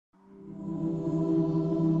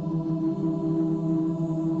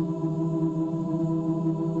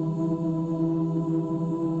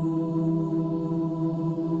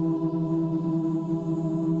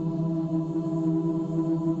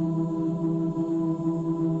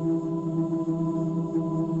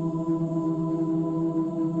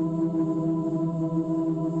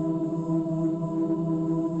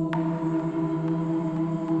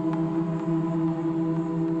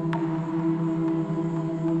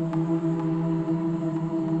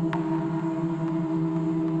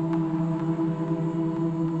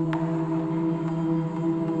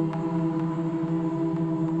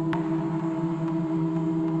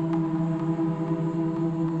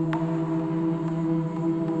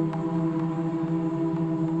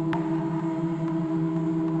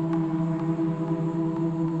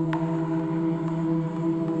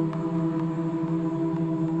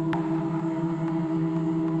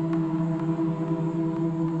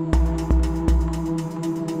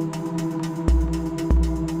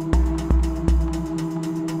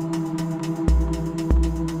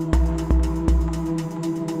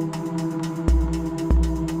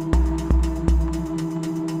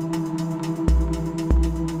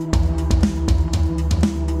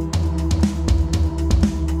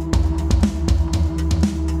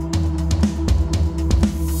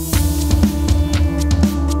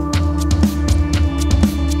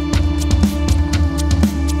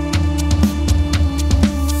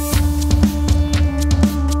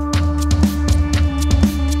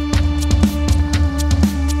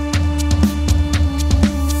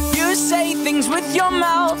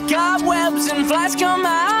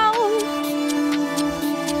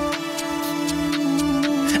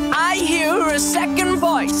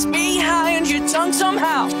voice behind your tongue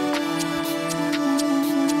somehow.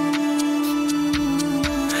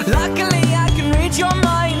 Luckily I can read your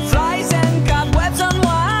mind. Flies and cobwebs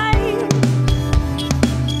unwind.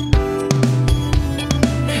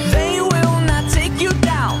 They will not take you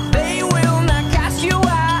down. They will not cast you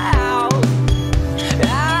out.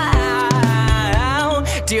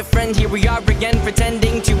 Dear friend, here we are again,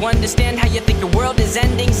 pretending to understand how you think the world is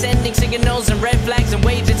ending. Sending signals and red flags and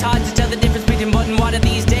waves. It's hard to tell the difference between mud and water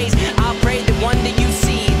these days. I'll pray that one day you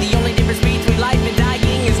see the only difference between life and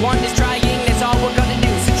dying is one is trying. That's all we're gonna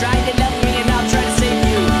do. So try to love me and I'll try to save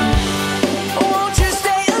you. Won't you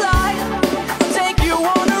stay alive? I'll take you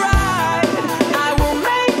on a ride. I will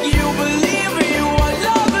make you believe you are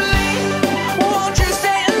lovely. Won't you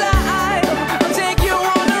stay alive? I'll take you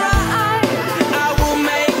on a ride. I will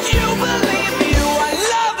make you believe you are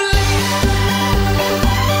lovely.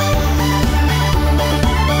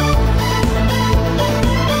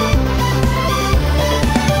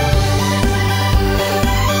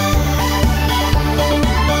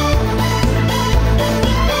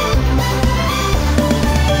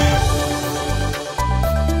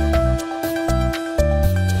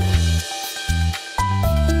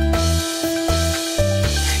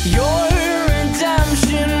 Your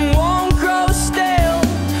redemption won't grow stale.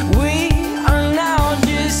 We are now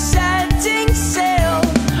just setting sail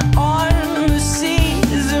on the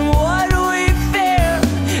seas and what we fear.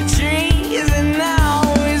 Trees and now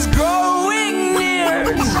is growing near.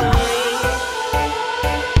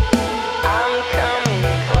 I'm coming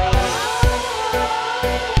clean.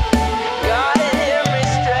 Gotta hear me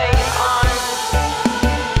straight on.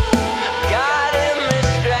 Gotta hear me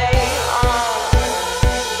straight on.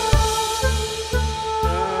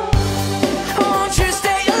 Won't you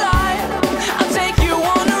stay alive? I'll take you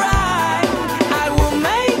on a ride. I will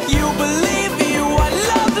make you believe you are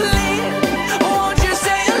lovely. Won't you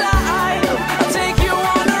stay alive? I'll take you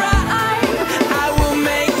on a ride. I will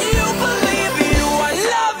make you believe you are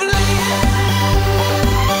lovely.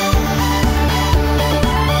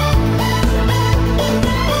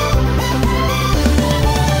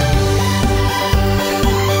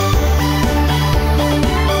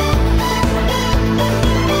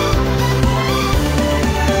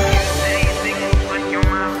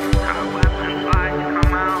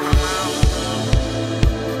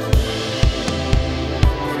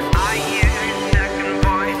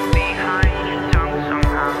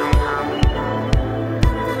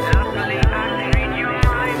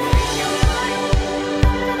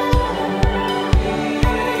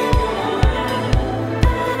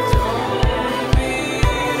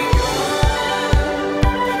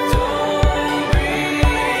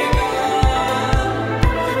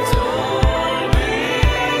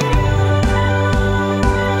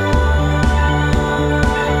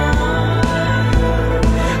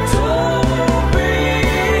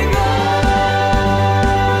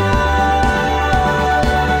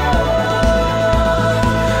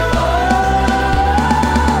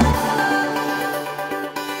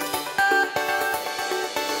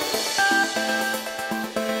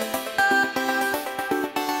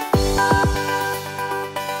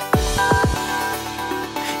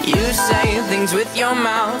 You say things with your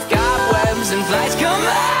mouth, cobwebs and flies come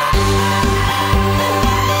out.